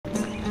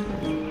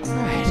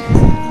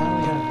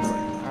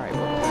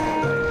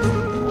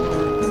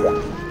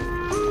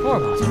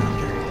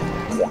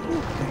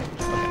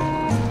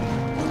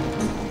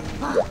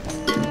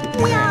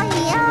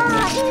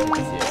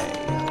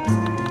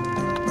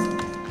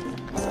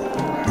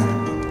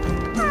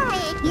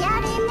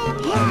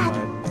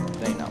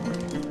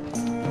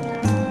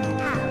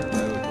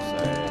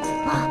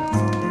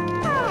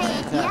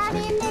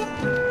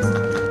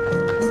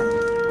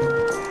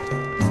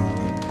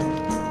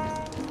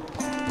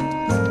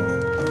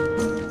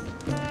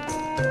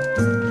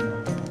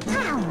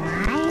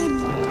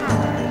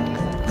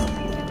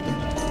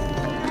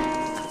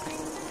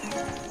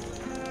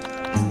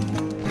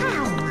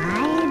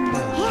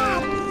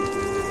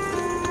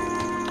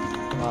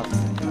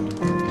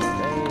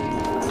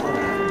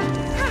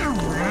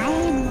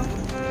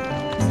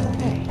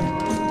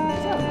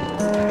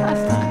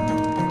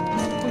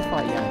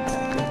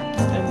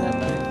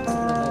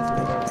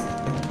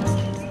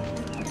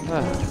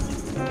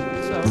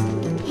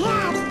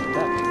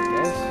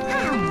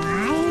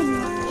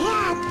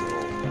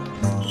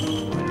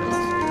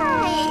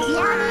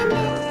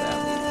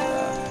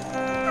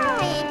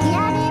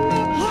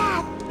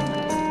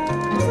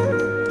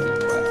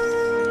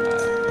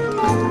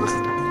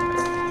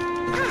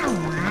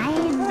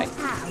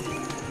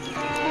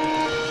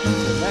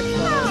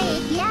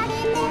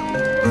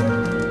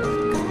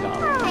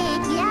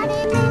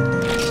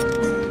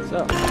So,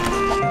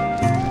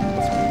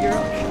 let's gear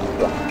up.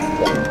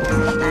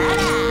 I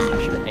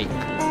should have ate.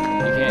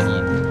 You can't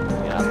eat.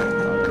 Yeah,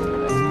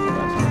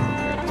 that's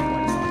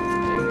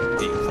big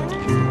deal.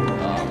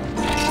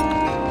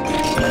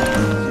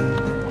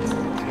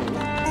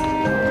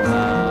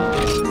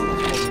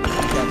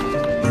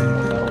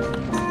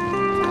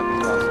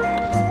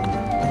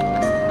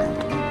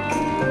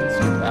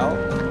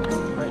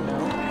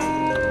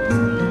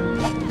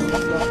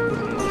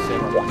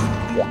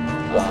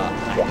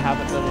 I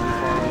haven't done any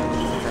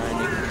farming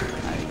grinding.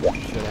 I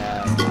should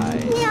have. Oh,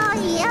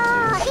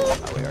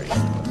 we already did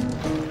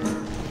this.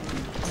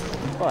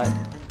 But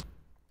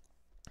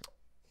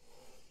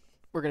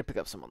we're gonna pick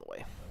up some on the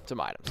way.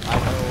 Some items. I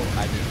know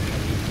I need to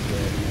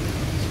get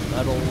some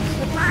metals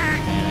and I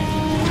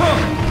need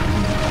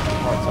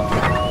parts off the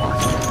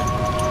box.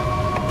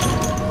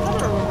 I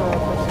don't remember our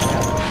first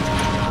encounter.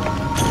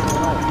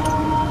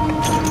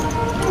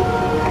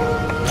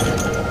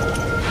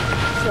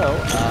 So,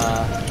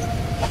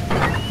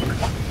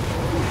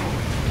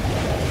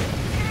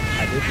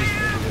 I did just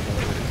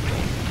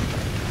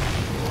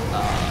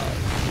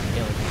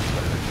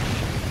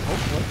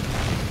hopefully,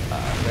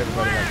 if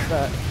everybody likes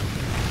that,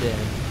 then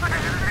I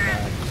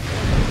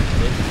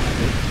did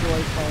enjoy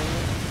playing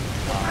it.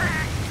 A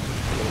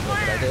little bit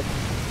that I did.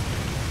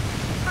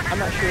 I'm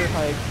not sure if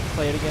I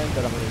play it again,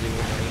 but I'm going to do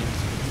with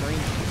Marines. Marines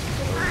is just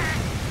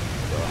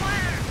so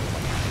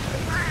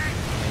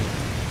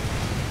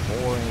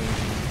boring,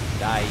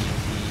 die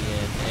easy,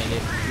 and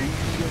if you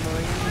do a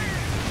Marine,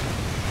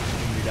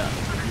 you're done.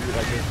 You're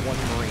like there's one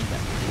Marine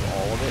that can do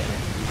all of it, and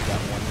if you've got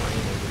one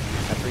Marine, you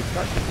have to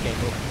restart this game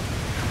over.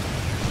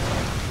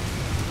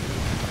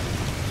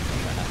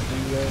 Try not to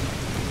do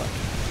too much.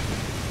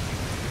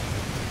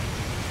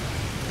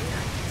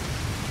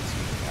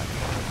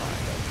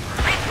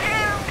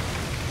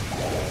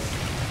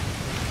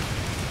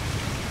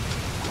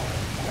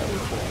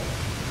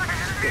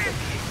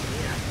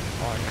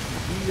 On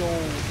the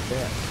old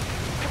best.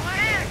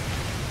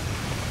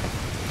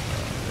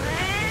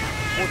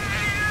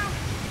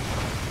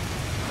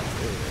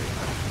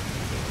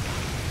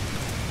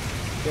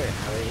 Very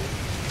hurry.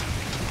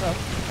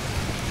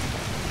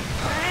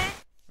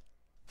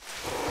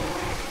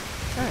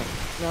 Alright,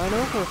 now I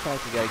know for a fact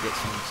you gotta get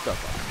some stuff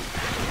off.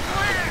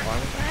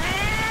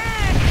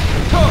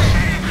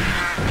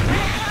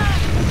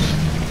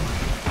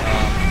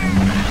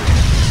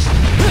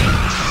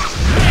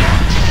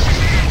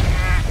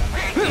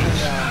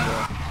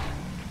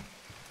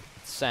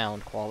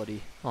 Sound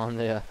quality on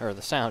the, or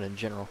the sound in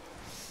general.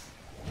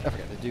 I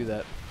forgot to do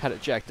that. Had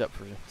it jacked up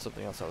for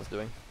something else I was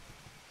doing.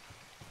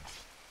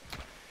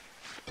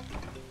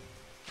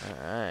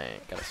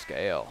 Alright, got a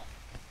scale.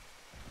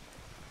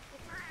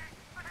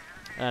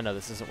 I know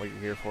this isn't what you're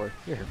here for.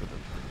 You're here for the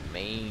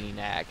main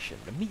action,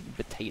 the meat and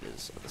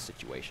potatoes of the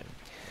situation.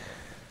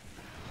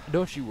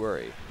 Don't you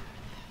worry.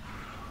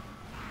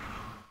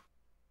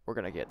 We're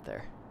gonna get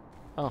there.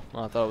 Oh,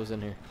 well, I thought it was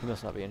in here. He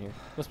must not be in here.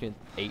 He must be in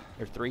 8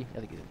 or 3. I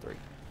think he's in 3.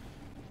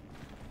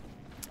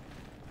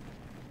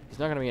 He's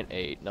not gonna be in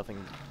 8.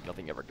 Nothing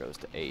ever goes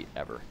to 8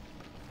 ever.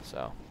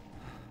 So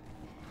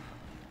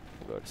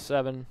we'll go to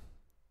 7.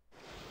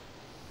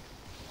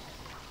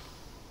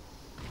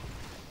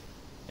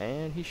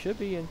 And he should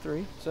be in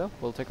 3. So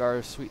we'll take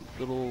our sweet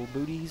little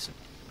booties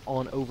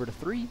on over to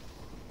 3.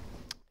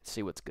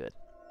 See what's good.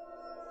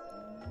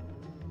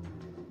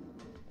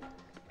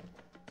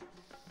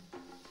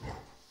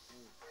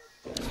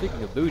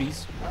 Speaking of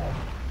booties,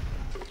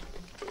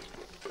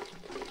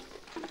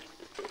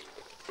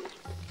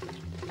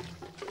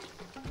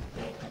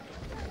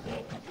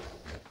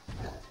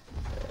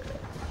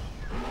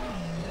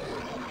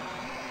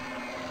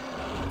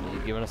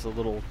 he's giving us a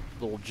little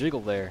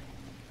jiggle there.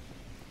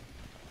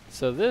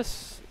 So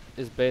this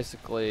is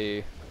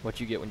basically what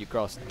you get when you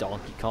cross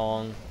Donkey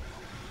Kong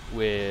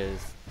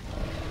with.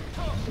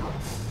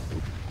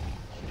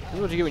 This is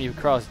what you get when you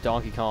cross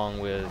Donkey Kong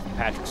with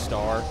Patrick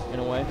Star, in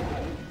a way.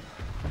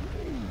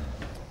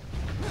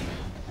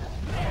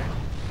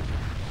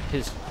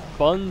 His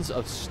buns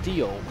of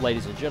steel,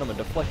 ladies and gentlemen,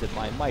 deflected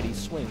by a mighty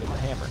swing of the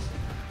hammer.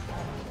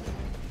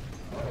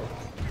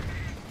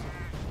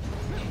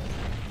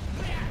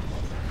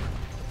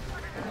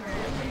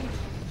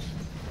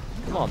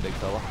 Come on, big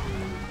fella.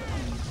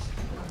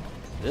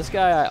 This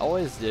guy I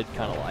always did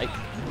kind of like.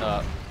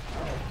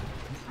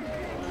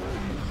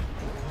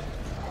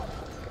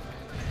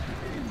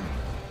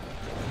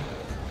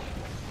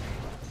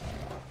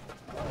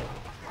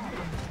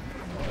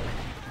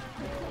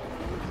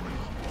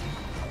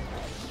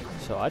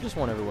 So I just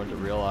want everyone to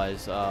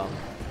realize that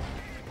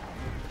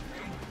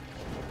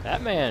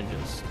man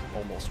just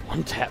almost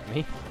one-tapped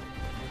me.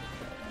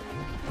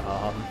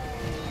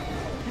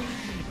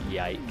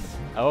 Yikes.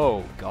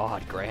 Oh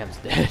God, Graham's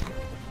dead.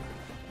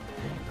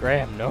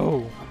 Graham,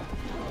 no.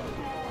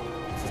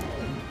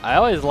 I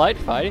always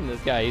liked fighting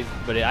this guy,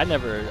 but I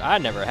never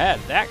had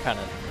that kind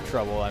of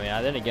trouble. I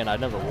mean, then again, I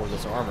never wore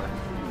this armor.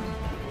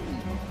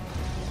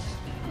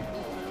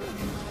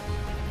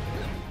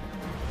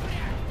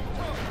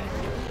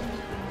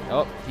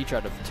 Oh, he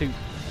tried to toot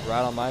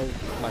right on my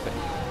face.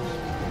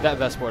 That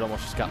Vespoid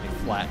almost just got me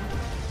flat.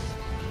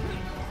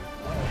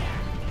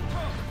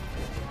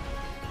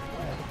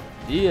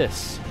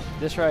 This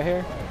right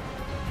here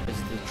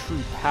is the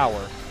true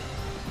power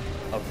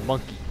of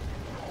Monkey.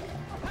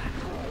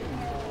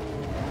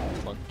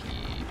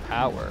 Monkey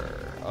power.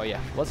 Oh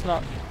yeah, let's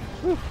not.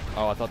 Whew.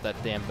 Oh, I thought that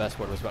damn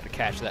Vespoid was about to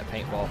catch that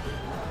paintball.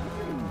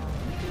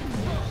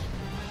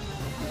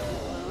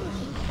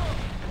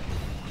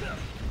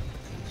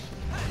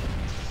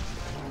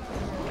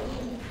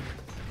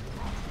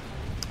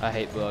 I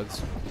hate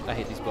bugs. I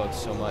hate these bugs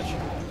so much.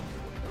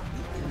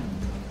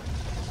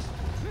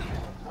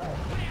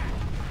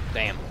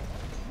 Damn.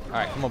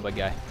 Alright, come on, big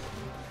guy.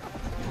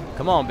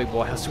 Come on, big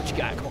boy. Let's see what you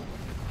got. Come on.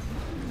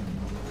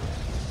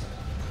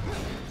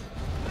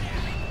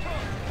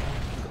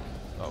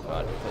 Oh,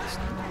 God. Please.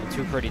 I'm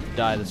too pretty to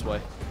die this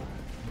way.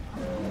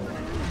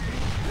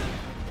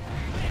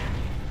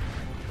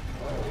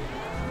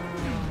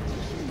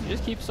 He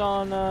just keeps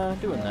on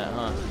doing that,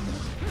 huh?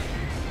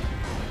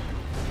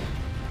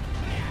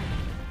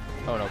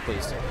 Oh, no,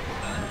 please.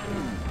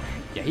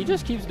 Yeah, he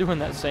just keeps doing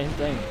that same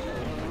thing.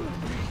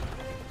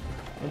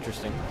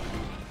 Interesting.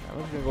 I'm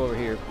just gonna go over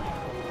here.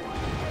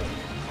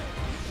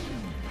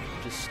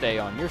 Just stay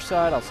on your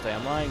side, I'll stay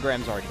on mine.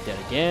 Graham's already dead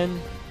again.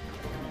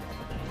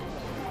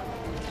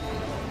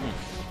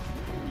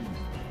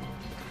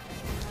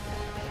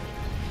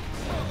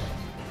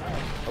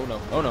 Oh no,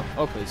 oh no,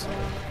 oh please.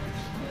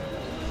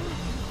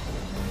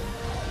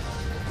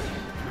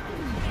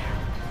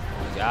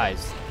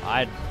 Guys,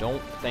 I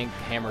don't think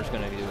Hammer's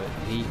gonna do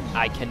it.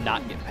 I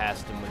cannot get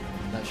past him with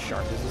as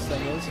sharp as this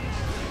thing is.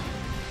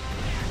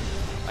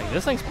 Like,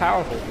 this thing's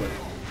powerful, but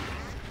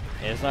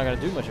it's not going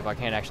to do much if I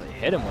can't actually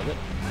hit him with it.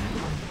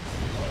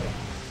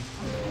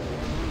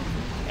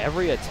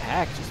 Every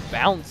attack just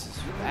bounces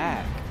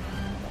back.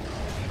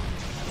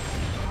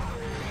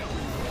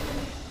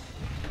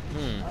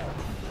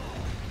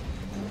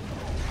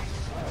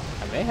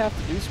 I may have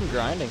to do some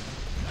grinding.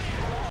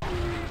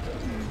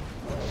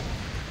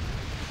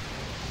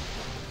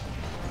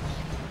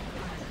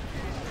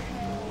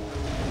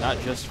 Not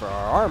just for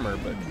our armor,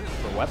 but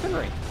for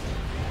weaponry.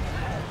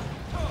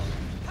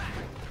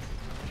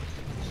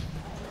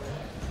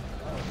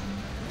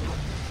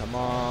 Come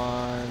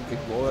on, big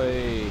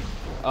boy.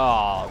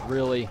 Oh,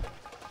 really?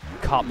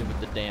 Caught me with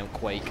the damn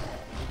Quake.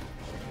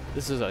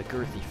 This is a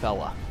girthy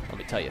fella, let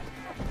me tell you.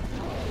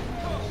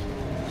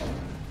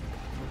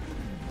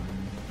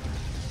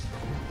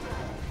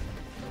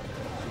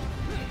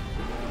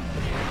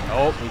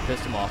 Oh, we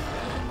pissed him off.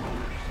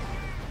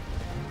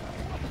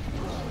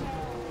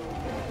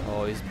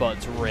 Oh, his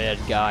butt's red,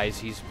 guys.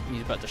 He's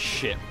about to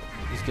shit.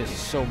 He's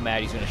so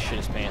mad he's gonna shit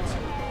his pants.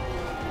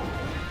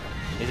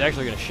 He's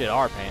actually gonna shit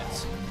our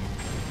pants.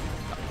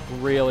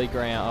 Really,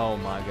 Grant? Oh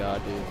my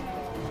God, dude.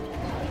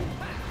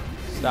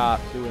 Stop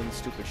doing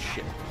stupid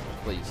shit,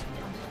 please.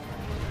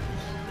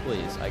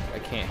 Please, I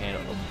can't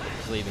handle it.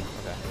 He's leaving.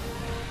 Okay.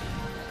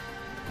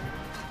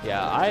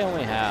 Yeah, I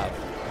only have.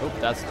 Oh,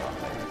 that's not.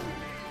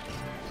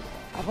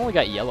 I've only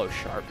got yellow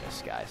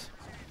sharpness, guys.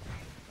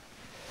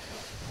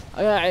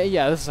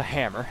 Yeah, this is a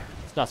hammer.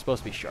 It's not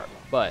supposed to be sharp,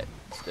 but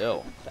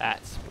still,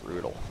 that's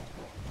brutal.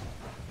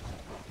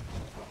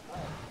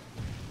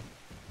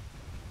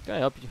 Can I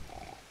help you?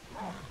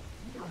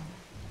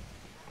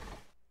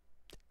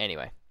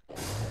 Anyway.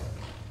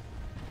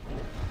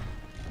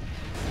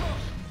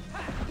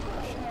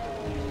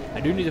 I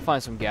do need to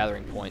find some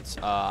gathering points.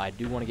 I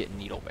do want to get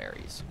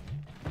needleberries.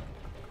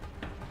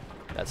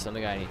 That's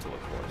something I need to look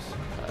for,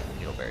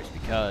 needleberries,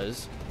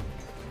 because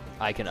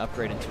I can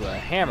upgrade into a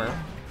hammer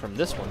from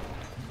this one.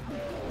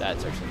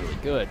 That's actually really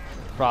good.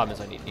 The problem is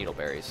I need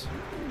needleberries.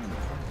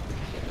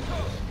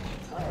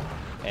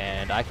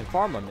 And I can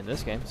farm them in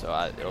this game, so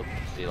it'll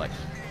be like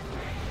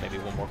maybe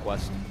one more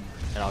quest,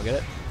 and I'll get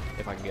it,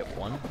 if I can get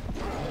one.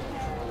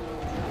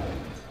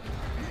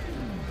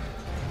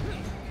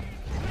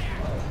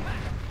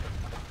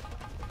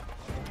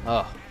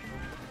 Oh.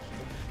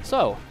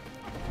 So,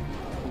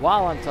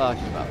 while I'm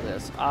talking about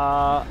this,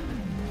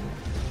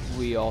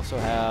 we also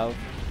have,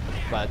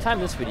 by the time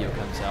this video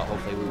comes out,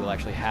 hopefully we will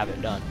actually have it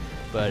done,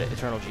 but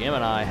Eternal GM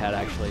and I had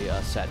actually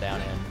sat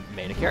down and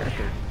made a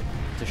character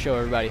to show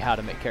everybody how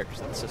to make characters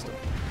in the system.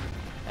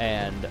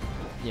 And,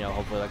 you know,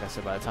 hopefully, like I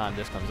said, by the time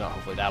this comes out,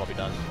 hopefully that'll be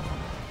done.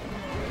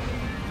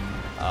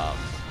 But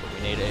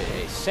we made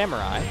a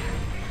samurai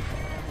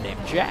named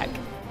Jack.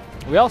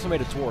 We also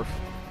made a dwarf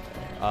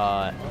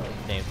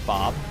named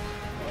Bob.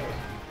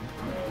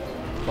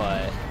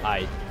 But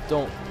I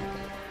don't,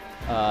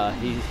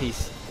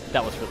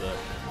 that was for the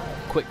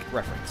quick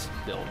reference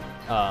build.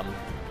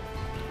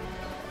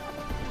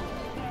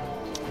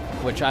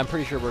 Which I'm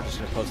pretty sure we're just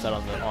gonna post that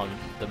on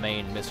the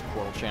main Mystic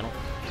Portal channel,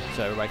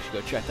 so everybody should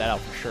go check that out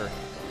for sure.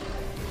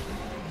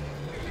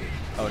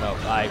 Oh no,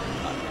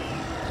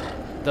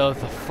 the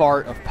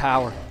fart of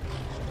power.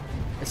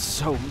 It's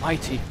so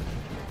mighty.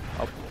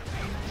 Oh,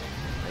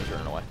 he's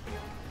running away.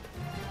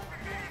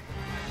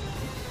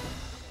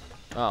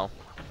 Oh,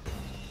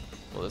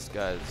 well this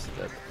guy's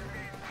dead.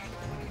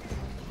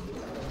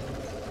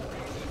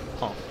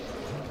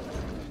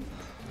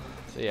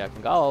 So yeah,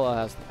 Kangala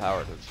has the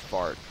power to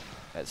fart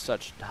at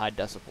such high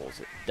decibels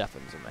it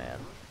deafens a man.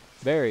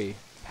 Very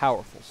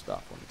powerful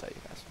stuff, let me tell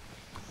you guys.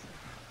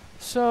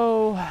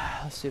 So,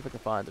 let's see if I can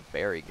find a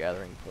berry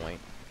gathering point.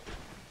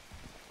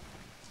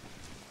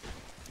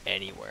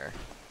 Anywhere.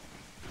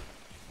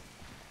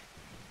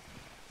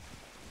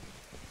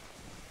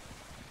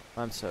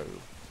 I'm so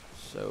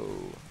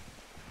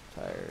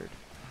tired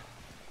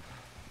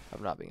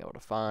of not being able to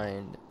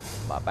find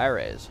my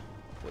berries.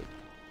 Wait,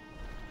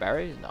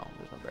 berries? No,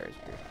 there's no berries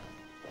here.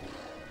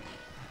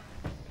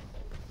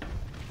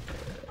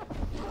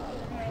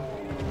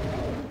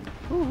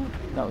 Ooh,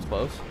 that was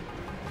close.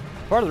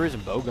 Part of the reason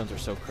bowguns are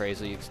so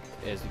crazy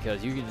is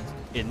because you can,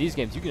 in these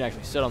games, you can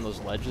actually sit on those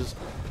ledges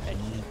and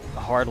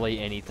hardly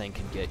anything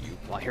can get you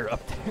while you're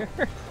up there.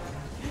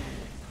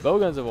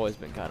 Bowguns have always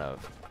been kind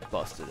of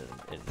busted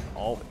in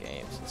all the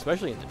games,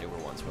 especially in the newer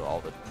ones with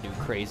all the new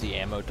crazy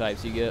ammo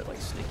types you get,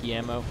 like sticky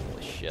ammo.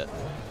 Holy shit.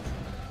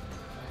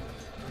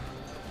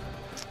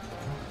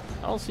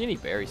 I don't see any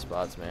berry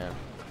spots, man.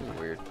 This is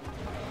weird.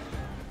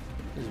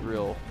 This is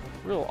real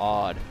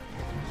odd.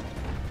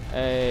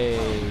 Hey.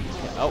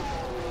 Oh.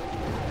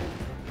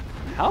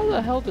 How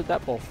the hell did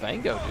that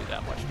Bullfango do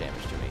that much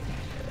damage to me?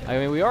 I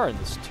mean, we are in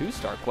this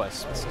 2-star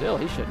quest, but still,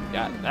 he shouldn't have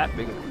gotten that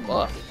big of a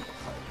buff.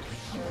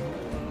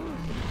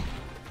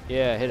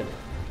 Yeah, hit him.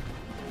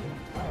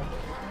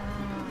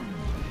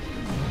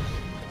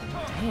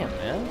 Damn,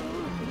 man.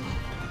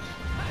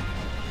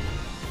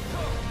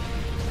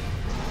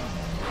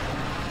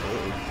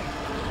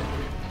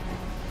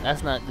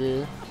 That's not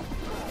good.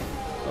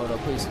 Oh no,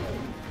 please.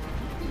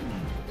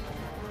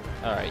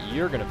 Alright,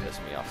 you're gonna piss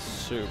me off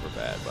super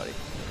bad, buddy.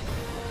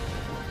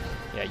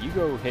 Yeah, you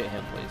go hit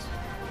him, please.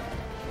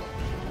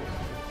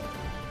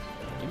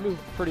 You move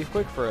pretty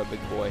quick for a big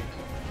boy.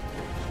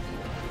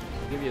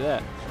 I'll give you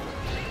that.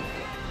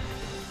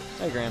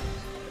 Hey, Graham.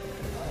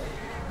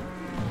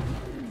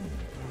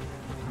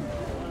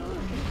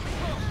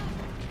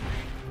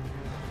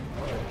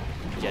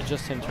 Yeah,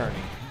 just him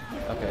turning.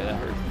 Okay, that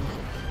hurt.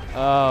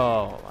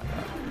 Oh my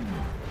god.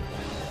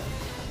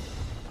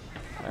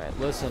 Alright,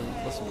 listen,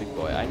 big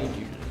boy. I need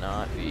you to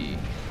not be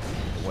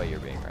the way you're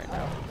being right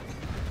now.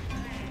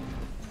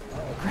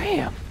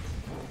 Graham!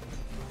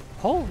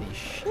 Holy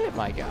shit,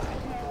 my guy.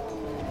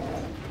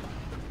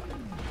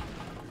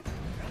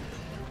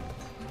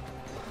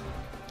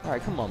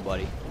 Alright, come on,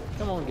 buddy.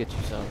 Come on, get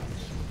you some.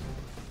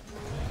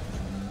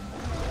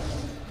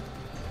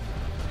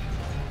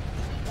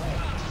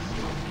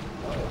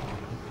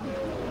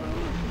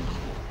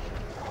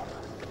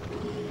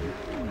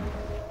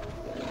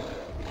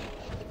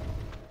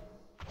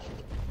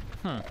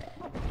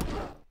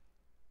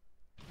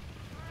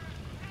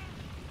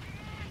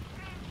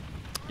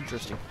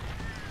 Interesting.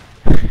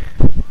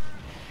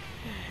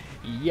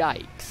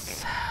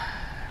 Yikes.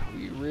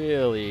 We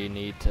really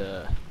need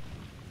to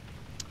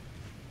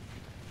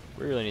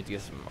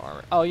get some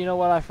armor. Oh, you know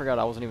what? I forgot.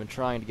 I wasn't even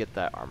trying to get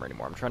that armor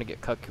anymore. I'm trying to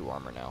get Kutku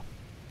armor now.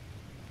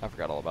 I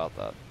forgot all about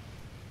that.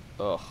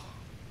 Ugh.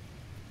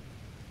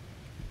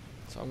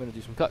 So I'm gonna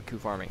do some Kutku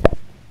farming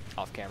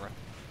off camera.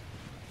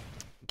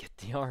 Get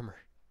the armor.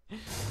 I'm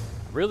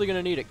really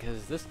gonna need it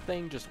because this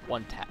thing just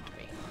one-tapped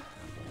me.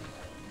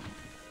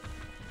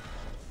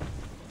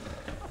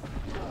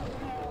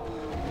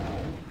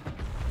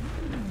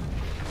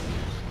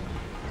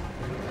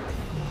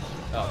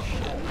 Oh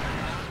shit.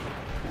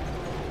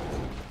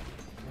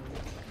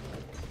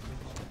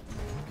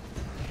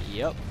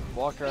 Yep,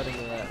 walked right into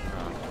that.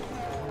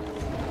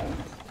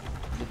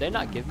 Did they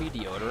not give me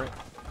deodorant?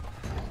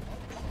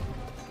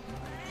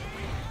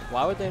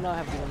 Why would they not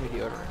have given me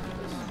deodorant for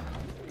this?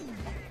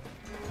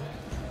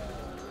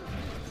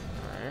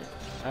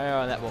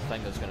 Alright. Oh, that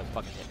Bullfango's gonna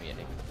fucking hit me, isn't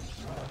he?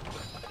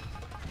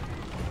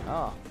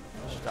 Oh,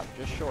 stopped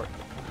just short.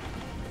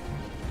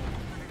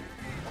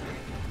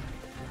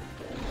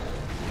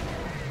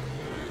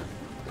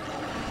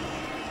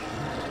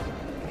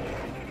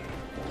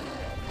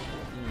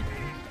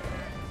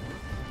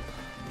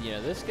 You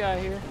know, this guy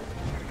here,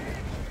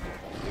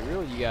 to be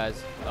real with you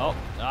guys. Oh,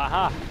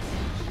 aha!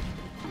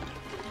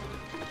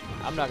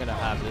 I'm not gonna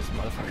have this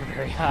motherfucker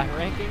very high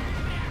ranking.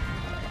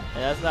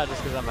 And that's not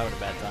just because I'm having a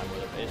bad time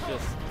with him. It's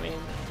just, I mean,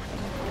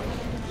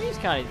 he's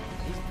kind of,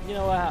 you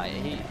know what,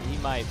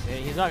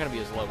 he's not gonna be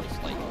as low as,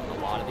 like, a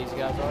lot of these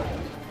guys are,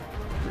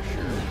 for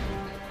sure.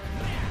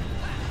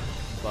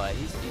 But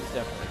he's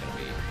definitely gonna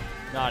be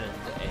not in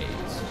the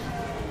A's.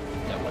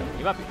 Definitely.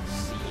 He might be in the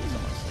C's,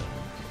 honestly.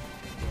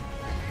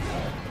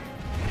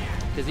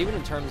 Because even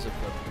in terms of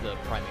the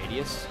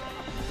Primadius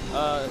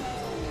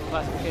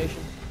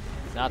classification,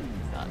 he's not to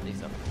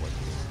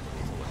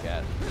look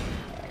at.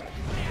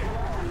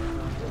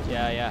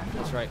 Yeah,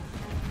 that's right.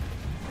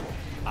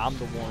 I'm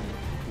the one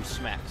who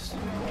smacks.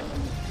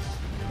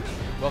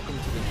 Welcome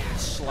to the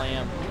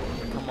slam.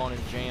 Come on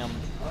and jam.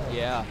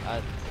 Yeah,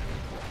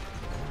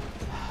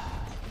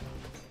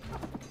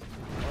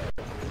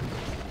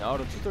 No,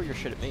 don't you throw your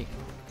shit at me.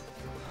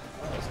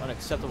 That's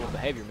unacceptable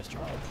behavior, Mr.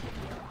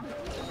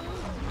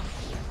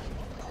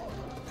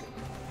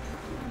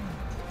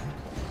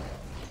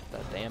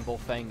 and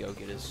Bullfango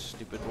get his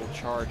stupid little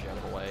charge out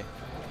of the way.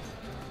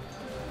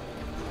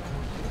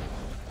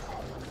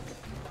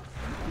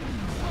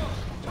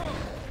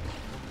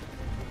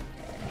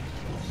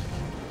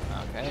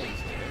 Okay, he's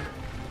here.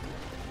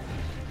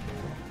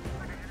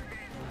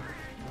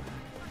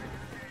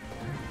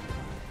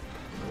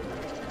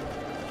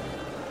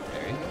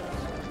 There he goes.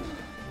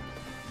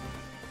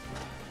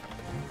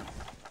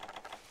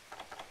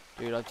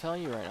 Dude, I'm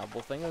telling you right now,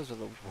 Bullfangos are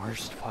the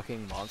worst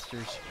fucking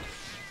monsters.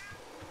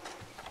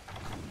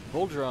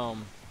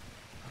 Bulldrum,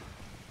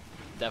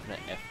 definite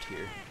F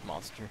tier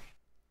monster.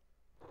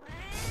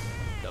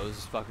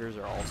 Those fuckers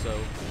are also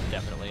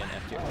definitely an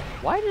F tier.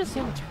 Why does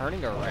him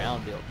turning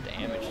around deal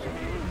damage to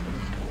me?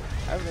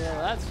 Everything else,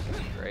 that's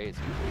just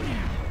crazy.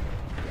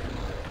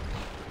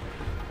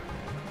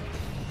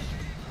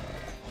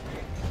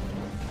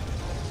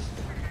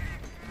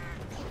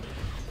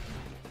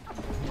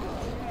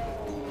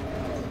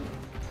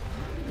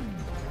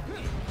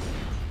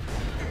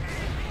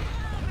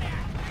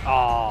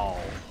 Oh,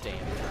 damn.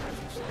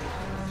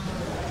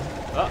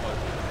 Uh-oh.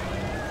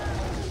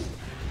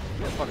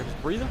 This motherfucker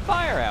just breathing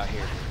fire out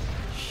here.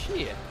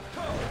 Shit.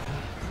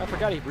 I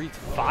forgot he breathes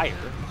fire.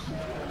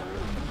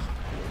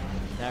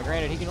 Now,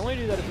 granted, he can only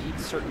do that if he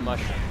eats certain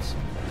mushrooms,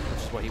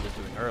 which is what he was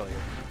doing earlier.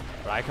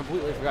 But I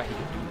completely forgot he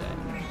could do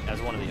that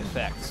as one of the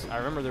effects. I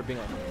remember there being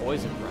like a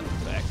poison breath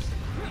effect.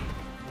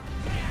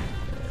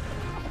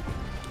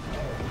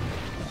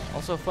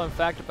 Also, fun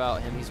fact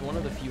about him, he's one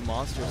of the few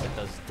monsters that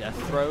does death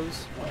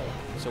throws.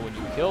 So when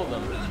you kill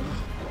them,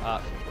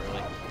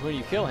 when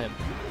you kill him,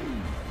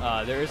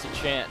 there is a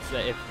chance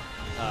that if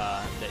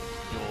that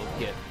you'll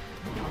get,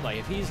 like,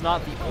 if he's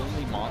not the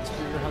only monster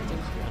you're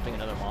hunting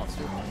another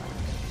monster,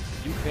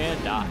 you can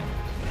die.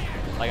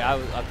 Like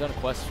I've done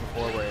quests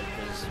before where it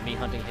was me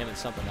hunting him and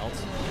something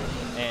else,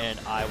 and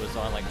I was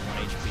on like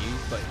 1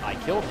 HP, but I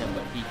killed him,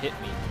 but he hit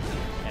me,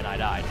 and I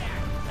died,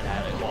 and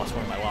I lost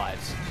one of my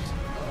lives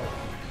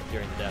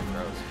during the death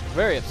throws.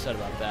 Very upset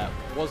about that.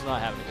 Was not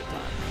having a good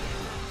time.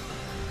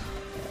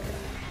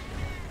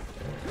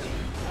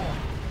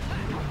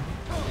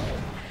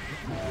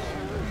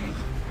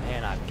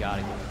 Man, I've got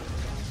to get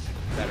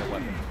a better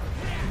weapon.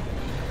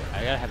 I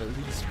gotta have at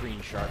least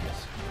green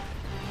sharpness.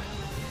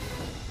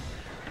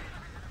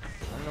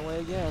 Running away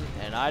again,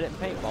 and I didn't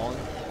paintball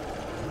him,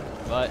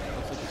 but it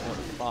looks like he's going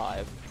to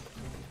 5.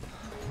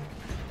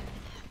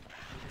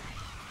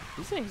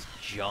 These things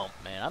jump,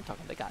 man. I'm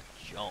talking, they got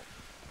jump.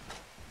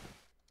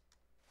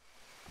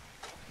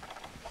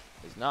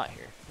 He's not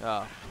here.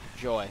 Oh,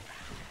 joy.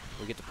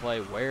 We get to play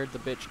Where'd the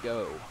Bitch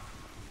Go?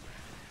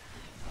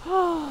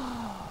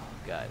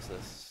 Guys,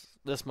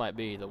 this might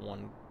be the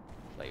one,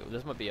 like,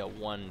 this might be a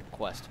one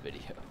quest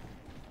video.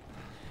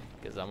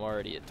 Because I'm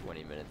already at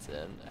 20 minutes in,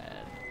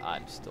 and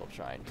I'm still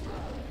trying to...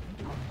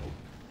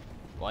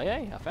 Well,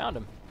 yay, I found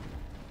him.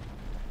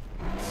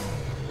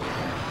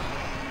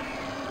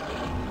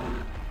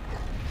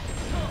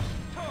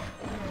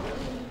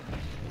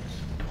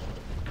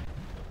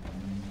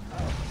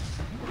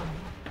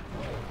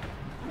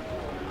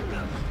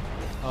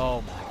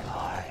 Oh my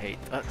god, I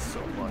hate that so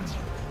much.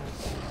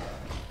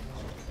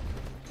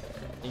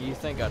 You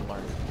think I'd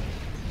learn?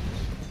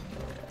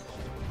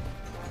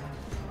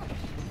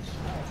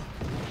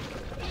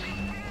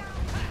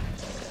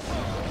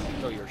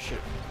 Oh, you're shit.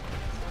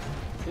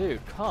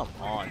 Dude, come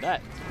on,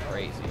 that's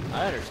crazy.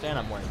 I understand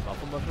I'm wearing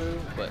Buffamafu,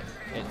 but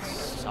it's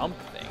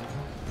something.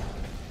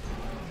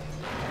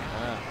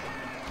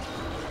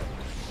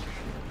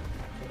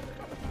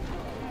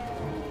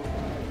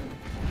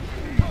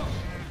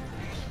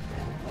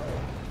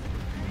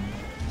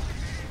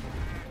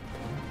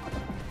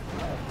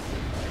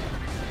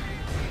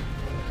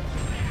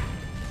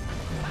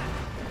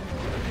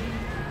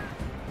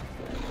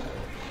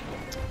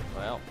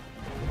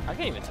 I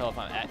can't even tell if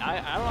I'm...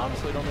 I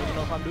honestly don't even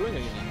know if I'm doing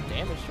any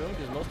damage to him,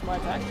 because most of my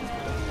attacks just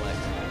deflect.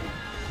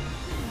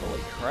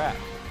 Holy crap.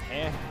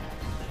 Eh.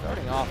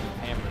 Starting off with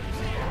hammers.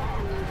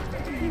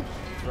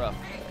 It's rough,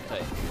 I'll tell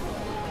you.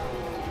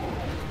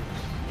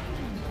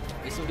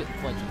 At least I'm getting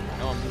flinching. I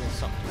know I'm doing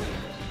something.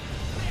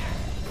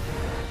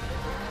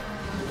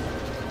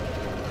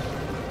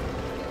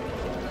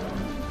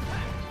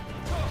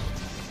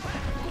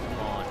 Come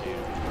on, dude.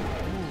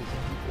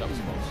 Ooh, that was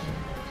close.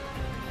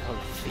 Oh, the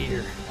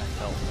fear I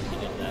felt when he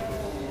did that.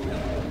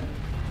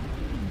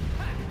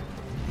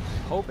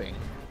 Hoping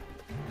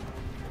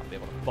I'll be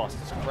able to bust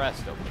his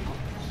crest open.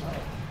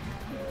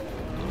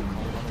 Little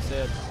cone on his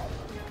head.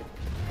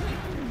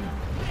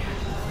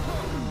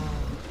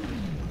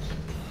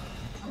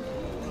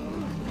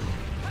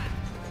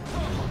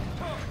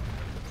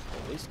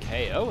 At least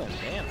KO him.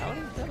 Damn, how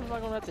many times am I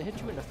going to have to hit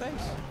you in the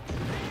face?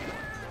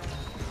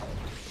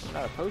 I'm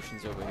out of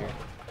potions over here.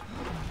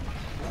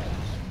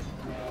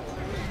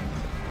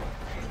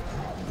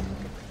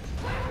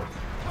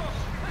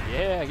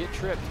 Yeah, get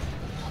tripped.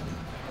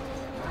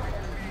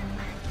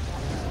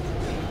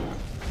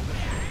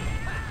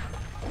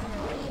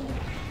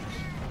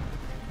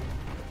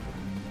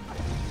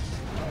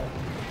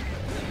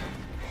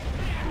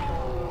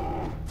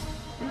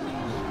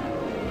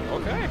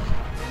 Okay.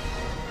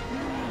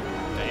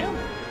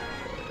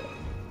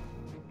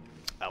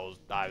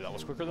 that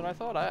was quicker than I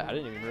thought. I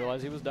didn't even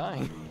realize he was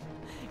dying.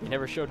 He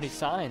never showed any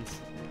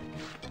signs.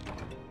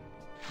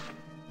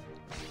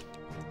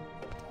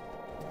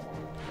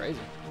 Crazy.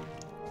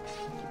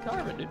 Keep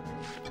carving, dude.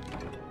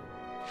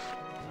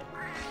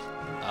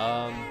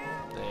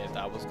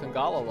 That was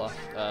Kangala.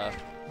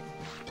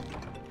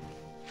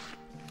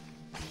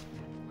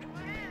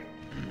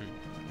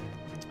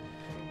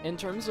 In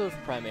terms of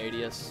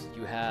Primadius,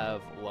 you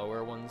have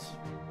lower ones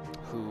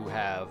who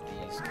have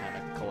these kind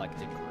of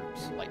collected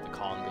groups, like the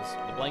Kongas.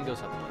 The Blangos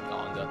have the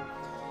Blanganga.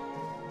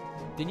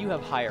 Then you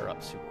have higher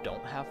ups who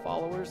don't have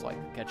followers, like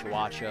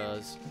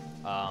Quechua-Huachas,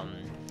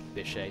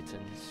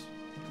 Bishatans,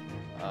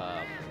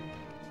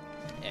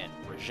 and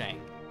Rajang.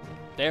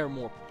 They're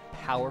more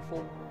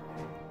powerful,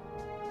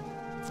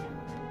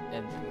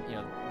 and you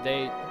know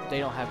they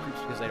don't have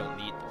groups because they don't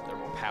need them. They're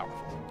more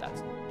powerful.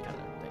 That's kind of their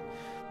thing.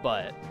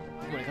 But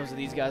when it comes to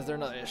these guys, they're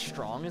not as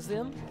strong as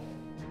them,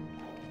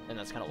 and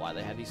that's kind of why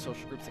they have these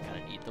social groups that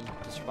kind of need them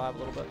to survive a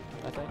little bit,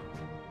 I think.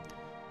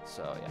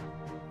 So yeah.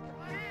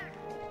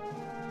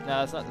 Now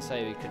that's not to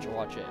say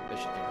Quechua-Huacha and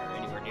Bishop are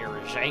anywhere near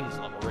Rajang's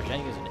level.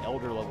 Rajang is an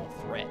elder level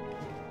threat,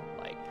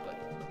 like, but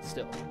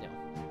still, you know,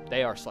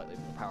 they are slightly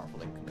more powerful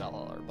than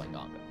Kangala or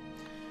Blanganga.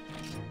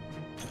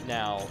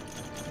 Now,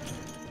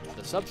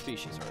 the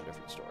subspecies are a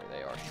different story.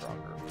 They are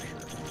stronger for sure.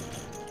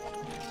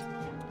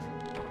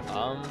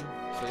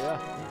 So yeah,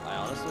 I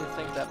honestly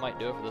think that might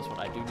do it for this one.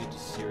 I do need to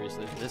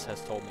seriously, this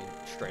has told me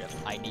straight up,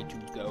 I need to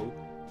go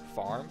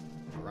farm,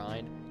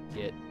 grind,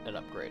 get an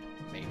upgrade,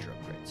 major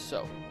upgrade.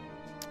 So,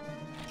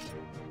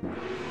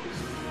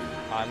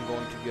 I'm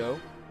going to go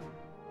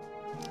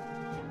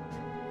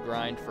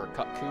grind for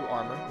Kutku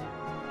armor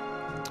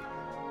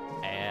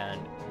and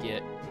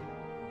get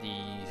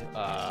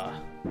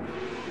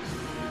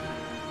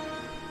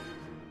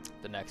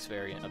the next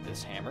variant of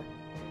this hammer.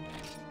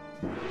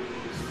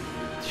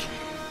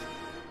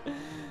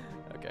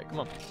 Okay, come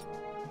on.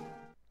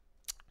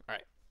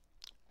 Alright.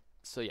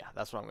 So yeah,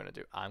 that's what I'm gonna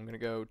do. I'm gonna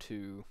go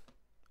to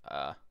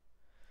I'm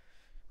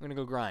gonna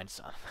go grind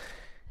some.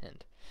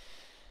 And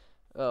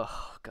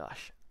oh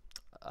gosh.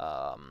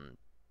 I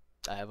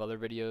have other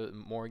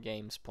more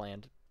games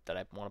planned that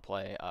I want to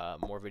play.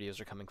 More videos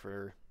are coming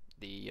for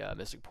the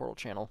Mystic Portal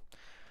channel.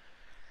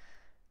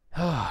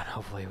 And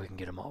hopefully we can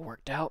get them all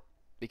worked out,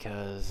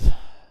 because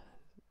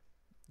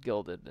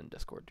Guilded and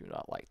Discord do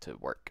not like to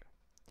work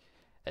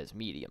as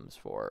mediums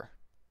for,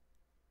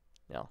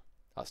 you know,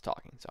 us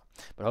talking. So,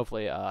 but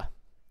hopefully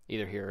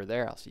either here or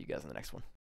there, I'll see you guys in the next one.